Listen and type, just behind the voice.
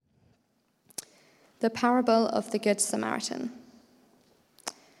The parable of the Good Samaritan.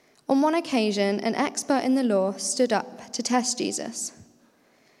 On one occasion, an expert in the law stood up to test Jesus.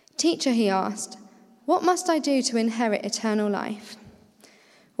 "Teacher," he asked, "what must I do to inherit eternal life?"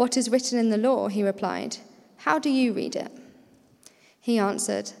 "What is written in the law?" he replied. "How do you read it?" He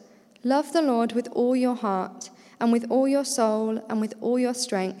answered, "Love the Lord with all your heart, and with all your soul, and with all your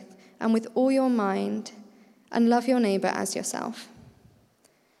strength, and with all your mind, and love your neighbor as yourself."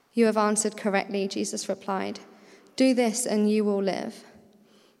 "You have answered correctly," Jesus replied. "Do this and you will live."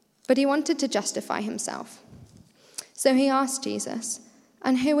 But he wanted to justify himself. So he asked Jesus,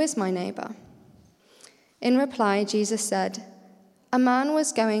 "And who is my neighbor?" In reply, Jesus said, "A man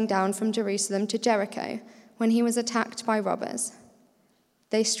was going down from Jerusalem to Jericho when he was attacked by robbers.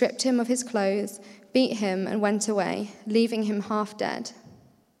 They stripped him of his clothes, beat him, and went away, leaving him half dead.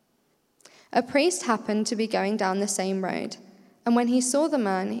 A priest happened to be going down the same road, and when he saw the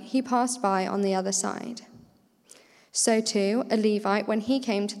man, he passed by on the other side. So too, a Levite, when he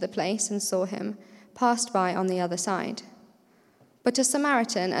came to the place and saw him, passed by on the other side. But a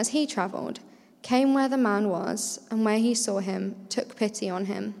Samaritan, as he traveled, came where the man was, and where he saw him, took pity on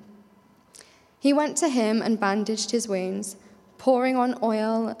him. He went to him and bandaged his wounds, pouring on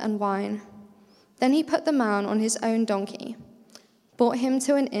oil and wine. Then he put the man on his own donkey, brought him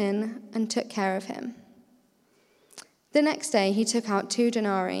to an inn, and took care of him. The next day he took out 2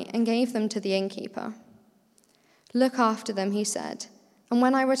 denarii and gave them to the innkeeper. 'Look after them,' he said, 'and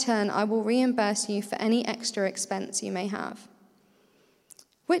when I return, I will reimburse you for any extra expense you may have.'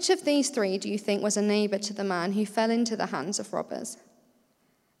 Which of these 3 do you think was a neighbor to the man who fell into the hands of robbers?"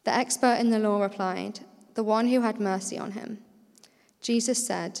 The expert in the law replied, "The one who had mercy on him." Jesus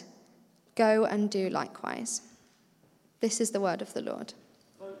said, "Go and do likewise." This is the word of the Lord.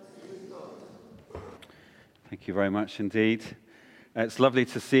 Thank you very much indeed. It's lovely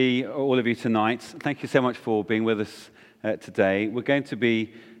to see all of you tonight. Thank you so much for being with us today. We're going to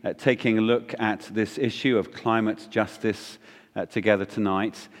be taking a look at this issue of climate justice together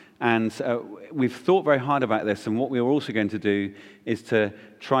tonight. And we've thought very hard about this, and what we're also going to do is to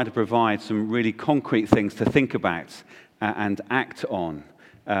try to provide some really concrete things to think about and act on.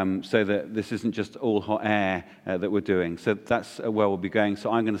 So that this isn't just all hot air that we're doing. So that's where we'll be going.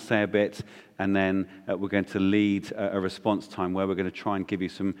 So I'm going to say a bit, and then we're going to lead a response time where we're going to try and give you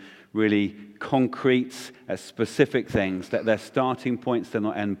some really concrete, specific things. That they're starting points, they're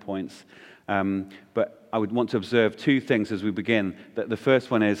not end points. But I would want to observe 2 things as we begin. That the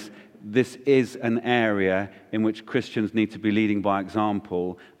first one is, this is an area in which Christians need to be leading by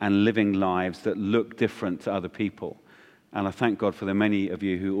example and living lives that look different to other people. And I thank God for the many of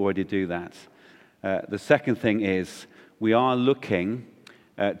you who already do that. The second thing is, we are looking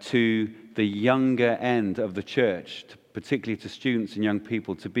to the younger end of the church, particularly to students and young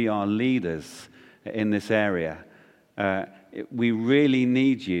people, to be our leaders in this area. We really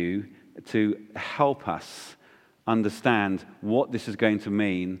need you to help us understand what this is going to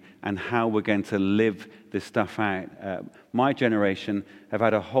mean and how we're going to live this stuff out. My generation have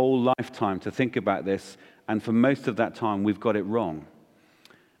had a whole lifetime to think about this, and for most of that time, we've got it wrong.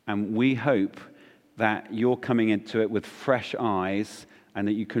 And we hope that you're coming into it with fresh eyes and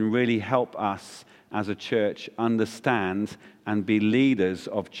that you can really help us as a church understand and be leaders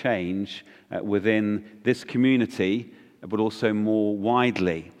of change within this community, but also more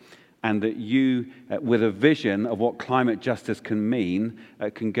widely. And that you, with a vision of what climate justice can mean,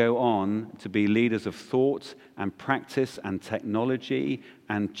 can go on to be leaders of thought and practice and technology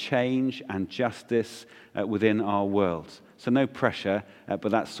and change and justice within our world. So no pressure,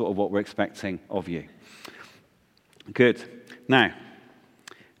 but that's sort of what we're expecting of you. Good. Now,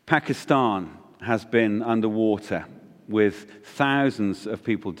 Pakistan has been underwater with thousands of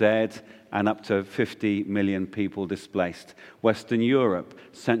people dead and up to 50 million people displaced. Western Europe,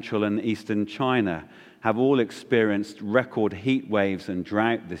 Central and Eastern China have all experienced record heat waves and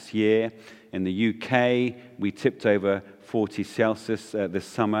drought this year. In the UK, we tipped over 40 Celsius this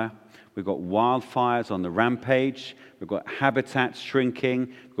summer. We've got wildfires on the rampage. We've got habitats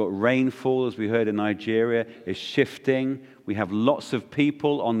shrinking. We've got rainfall, as we heard in Nigeria, is shifting. We have lots of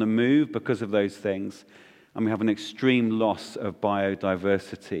people on the move because of those things. And we have an extreme loss of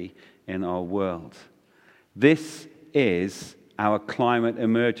biodiversity in our world. This is our climate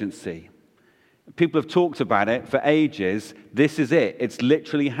emergency. People have talked about it for ages. This is it. It's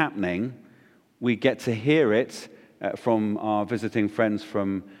literally happening. We get to hear it from our visiting friends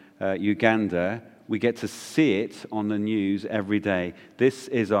from Uganda. We get to see it on the news every day. This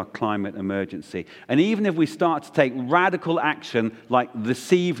is our climate emergency. And even if we start to take radical action like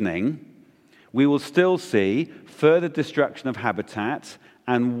this evening, we will still see further destruction of habitat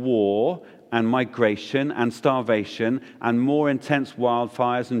and war and migration and starvation and more intense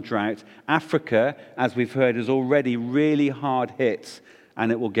wildfires and drought. Africa, as we've heard, is already really hard hit,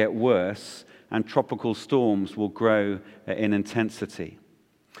 and it will get worse, and tropical storms will grow in intensity.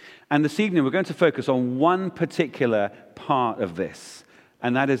 And this evening, we're going to focus on one particular part of this,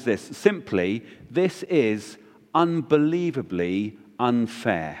 and that is this. Simply, this is unbelievably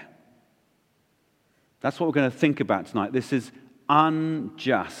unfair. That's what we're going to think about tonight. This is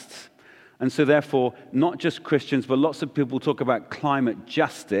unjust. And so therefore, not just Christians, but lots of people talk about climate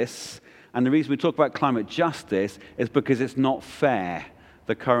justice. And the reason we talk about climate justice is because it's not fair,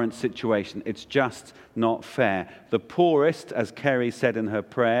 the current situation. It's just not fair. The poorest, as Kerry said in her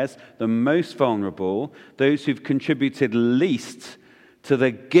prayers, the most vulnerable, those who've contributed least to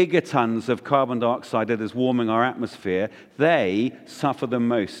the gigatons of carbon dioxide that is warming our atmosphere, they suffer the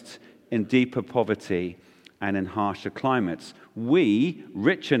most in deeper poverty and in harsher climates. We,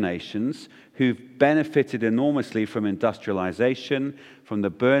 richer nations, who've benefited enormously from industrialization, from the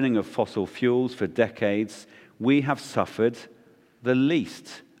burning of fossil fuels for decades, we have suffered the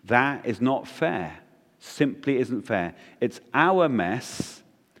least. That is not fair. Simply isn't fair. It's our mess,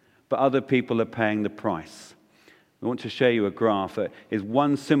 but other people are paying the price. I want to show you a graph that is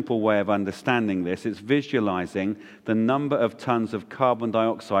one simple way of understanding this. It's visualizing the number of tons of carbon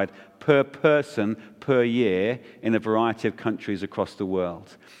dioxide per person per year in a variety of countries across the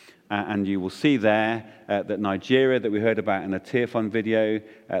world. And you will see there that Nigeria, that we heard about in the Tear Fund video,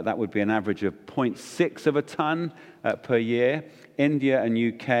 that would be an average of 0.6 of a ton per year. India and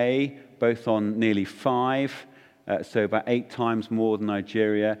UK, both on nearly 5, so about 8 times more than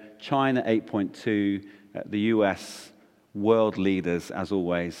Nigeria. China, 8.2. The US, world leaders, as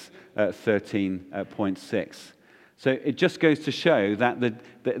always, 13.6. So it just goes to show that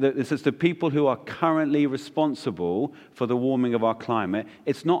this is the people who are currently responsible for the warming of our climate.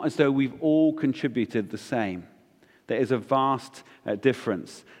 It's not as though we've all contributed the same. There is a vast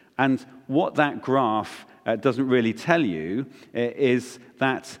difference. And what that graph doesn't really tell you is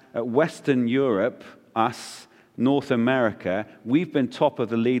that Western Europe, us, North America, we've been top of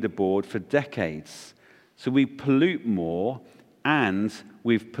the leaderboard for decades. So we pollute more, and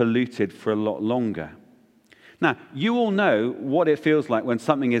we've polluted for a lot longer. Now, you all know what it feels like when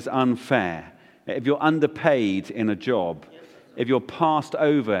something is unfair. If you're underpaid in a job, if you're passed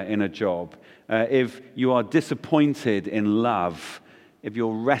over in a job, if you are disappointed in love, if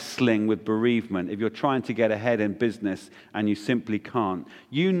you're wrestling with bereavement, if you're trying to get ahead in business and you simply can't.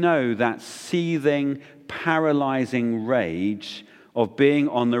 You know that seething, paralyzing rage of being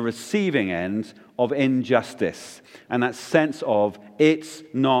on the receiving end of injustice, and that sense of it's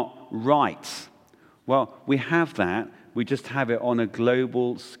not right. Well, we have that. We just have it on a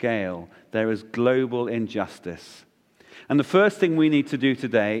global scale. There is global injustice. And the first thing we need to do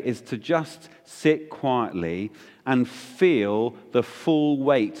today is to just sit quietly and feel the full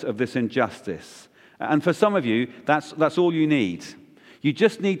weight of this injustice. And for some of you, that's all you need. You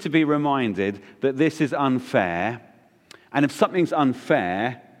just need to be reminded that this is unfair. And if something's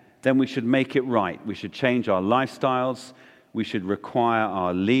unfair, then we should make it right. We should change our lifestyles. We should require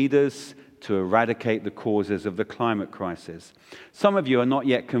our leaders to eradicate the causes of the climate crisis. Some of you are not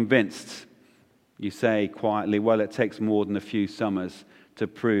yet convinced. You say quietly, well, it takes more than a few summers to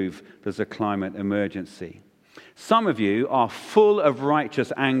prove there's a climate emergency. Some of you are full of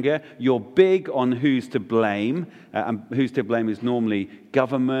righteous anger. You're big on who's to blame. And who's to blame is normally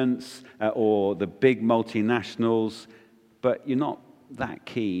governments or the big multinationals. But you're not that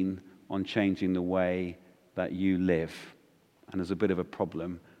keen on changing the way that you live. And there's a bit of a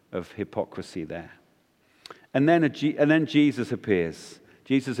problem of hypocrisy there. And then Jesus appears.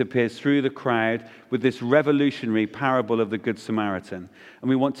 Jesus appears through the crowd with this revolutionary parable of the Good Samaritan. And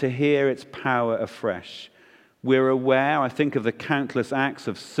we want to hear its power afresh. We're aware, I think, of the countless acts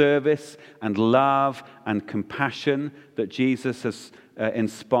of service and love and compassion that Jesus has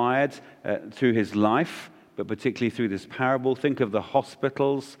inspired through his life, but particularly through this parable. Think of the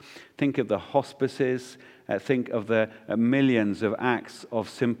hospitals, think of the hospices, think of the millions of acts of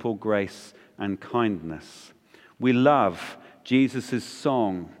simple grace and kindness. We love Jesus'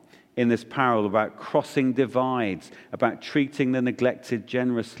 song in this parable about crossing divides, about treating the neglected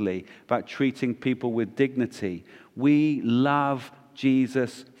generously, about treating people with dignity. We love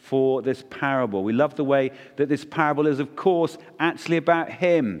Jesus for this parable. We love the way that this parable is, of course, actually about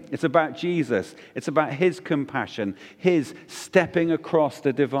him. It's about Jesus. It's about his compassion, his stepping across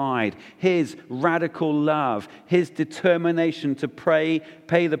the divide, his radical love, his determination to pay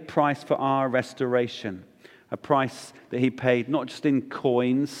the price for our restoration. A price that he paid not just in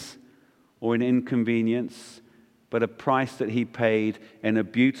coins or in inconvenience, but a price that he paid in a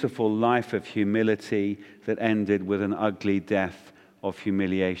beautiful life of humility that ended with an ugly death of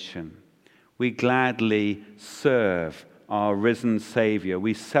humiliation. We gladly serve our risen Savior.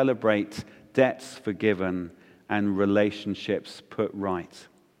 We celebrate debts forgiven and relationships put right.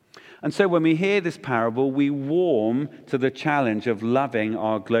 And so when we hear this parable, we warm to the challenge of loving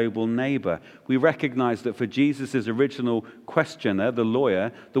our global neighbor. We recognize that for Jesus' original questioner, the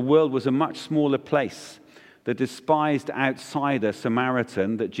lawyer, the world was a much smaller place. The despised outsider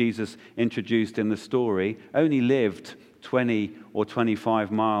Samaritan that Jesus introduced in the story only lived 20 or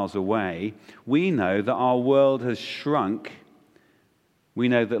 25 miles away. We know that our world has shrunk. We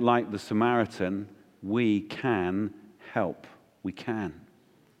know that like the Samaritan, we can help. We can.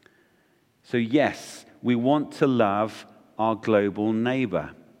 So yes, we want to love our global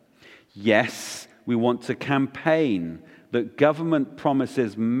neighbor. Yes, we want to campaign that government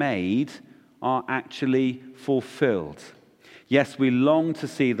promises made are actually fulfilled. Yes, we long to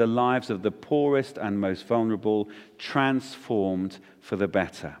see the lives of the poorest and most vulnerable transformed for the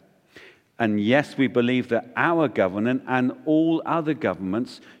better. And yes, we believe that our government and all other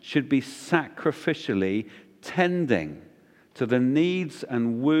governments should be sacrificially tending to the needs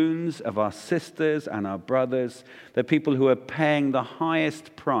and wounds of our sisters and our brothers, the people who are paying the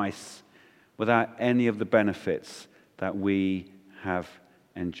highest price without any of the benefits that we have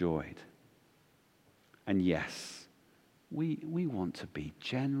enjoyed. And yes, we want to be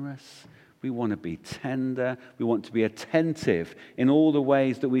generous. We want to be tender. We want to be attentive in all the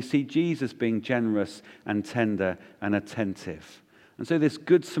ways that we see Jesus being generous and tender and attentive. And so this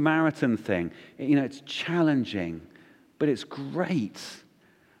Good Samaritan thing, it's challenging, but it's great.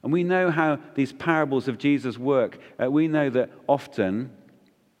 And we know how these parables of Jesus work. We know that often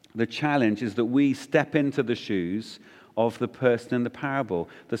the challenge is that we step into the shoes of the person in the parable,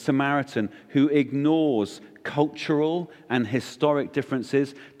 the Samaritan who ignores cultural and historic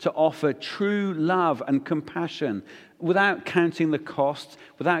differences to offer true love and compassion without counting the cost,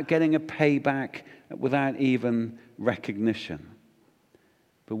 without getting a payback, without even recognition.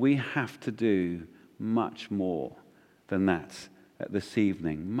 But we have to do much more than that this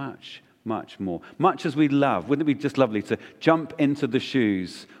evening. Much more. Much as we love, wouldn't it be just lovely to jump into the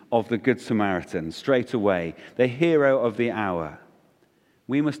shoes of the Good Samaritan straight away, the hero of the hour?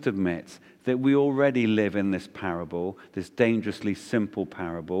 We must admit that we already live in this parable, this dangerously simple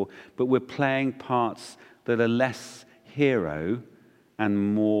parable, but we're playing parts that are less hero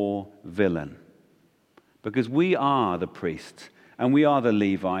and more villain. Because we are the priest and we are the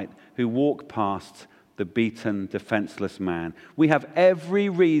Levite who walk past the beaten, defenseless man. We have every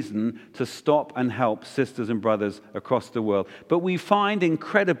reason to stop and help sisters and brothers across the world, but we find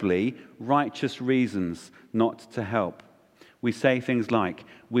incredibly righteous reasons not to help. We say things like,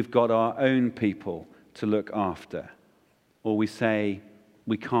 we've got our own people to look after, or we say,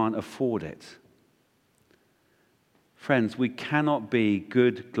 we can't afford it. Friends, we cannot be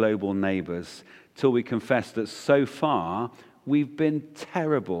good global neighbors till we confess that so far we've been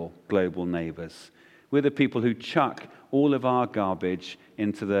terrible global neighbors. We're the people who chuck all of our garbage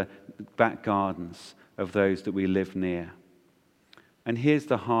into the back gardens of those that we live near. And here's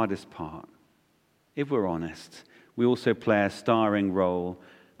the hardest part. If we're honest, we also play a starring role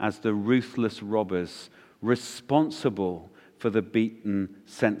as the ruthless robbers responsible for the beaten,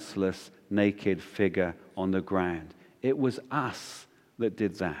 senseless, naked figure on the ground. It was us that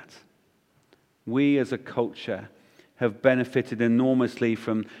did that. We as a culture have benefited enormously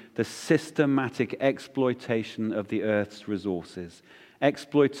from the systematic exploitation of the earth's resources.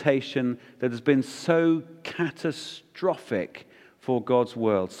 Exploitation that has been so catastrophic for God's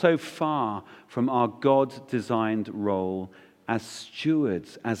world, so far from our God-designed role as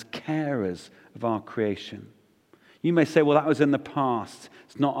stewards, as carers of our creation. You may say, well, that was in the past.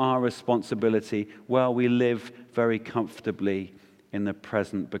 It's not our responsibility. Well, we live very comfortably in the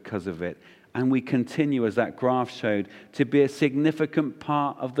present because of it. And we continue, as that graph showed, to be a significant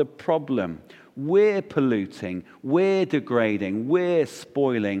part of the problem. We're polluting, we're degrading, we're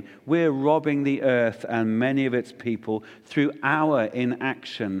spoiling, we're robbing the earth and many of its people through our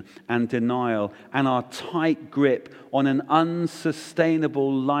inaction and denial and our tight grip on an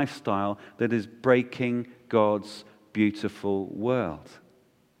unsustainable lifestyle that is breaking God's beautiful world.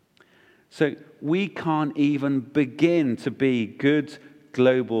 So we can't even begin to be good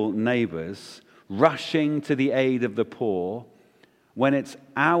global neighbors, rushing to the aid of the poor, when it's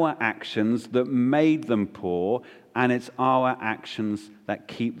our actions that made them poor and it's our actions that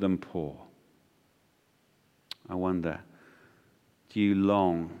keep them poor. I wonder, do you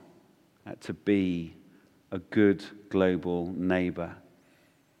long to be a good global neighbor?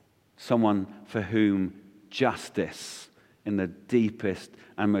 Someone for whom justice in the deepest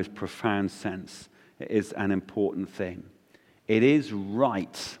and most profound sense is an important thing. It is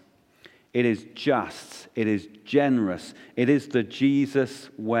right. It is just. It is generous. It is the Jesus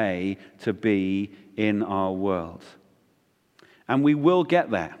way to be in our world. And we will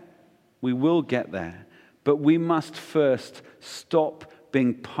get there. We will get there. But we must first stop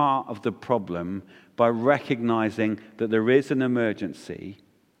being part of the problem by recognizing that there is an emergency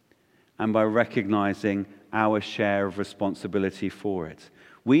and by recognizing our share of responsibility for it.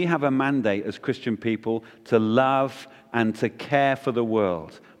 We have a mandate as Christian people to love and to care for the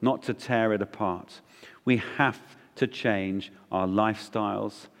world, not to tear it apart. We have to change our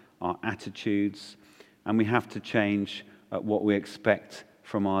lifestyles, our attitudes, and we have to change what we expect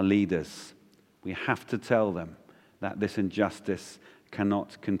from our leaders. We have to tell them that this injustice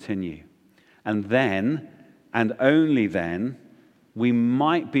cannot continue. And then, and only then, we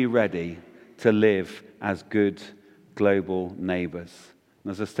might be ready to live as good global neighbors.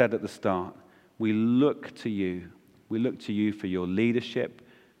 And as I said at the start, we look to you. We look to you for your leadership.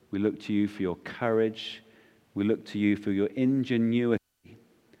 We look to you for your courage. We look to you for your ingenuity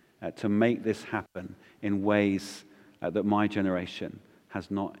to make this happen in ways that my generation has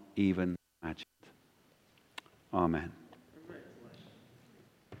not even imagined. Amen.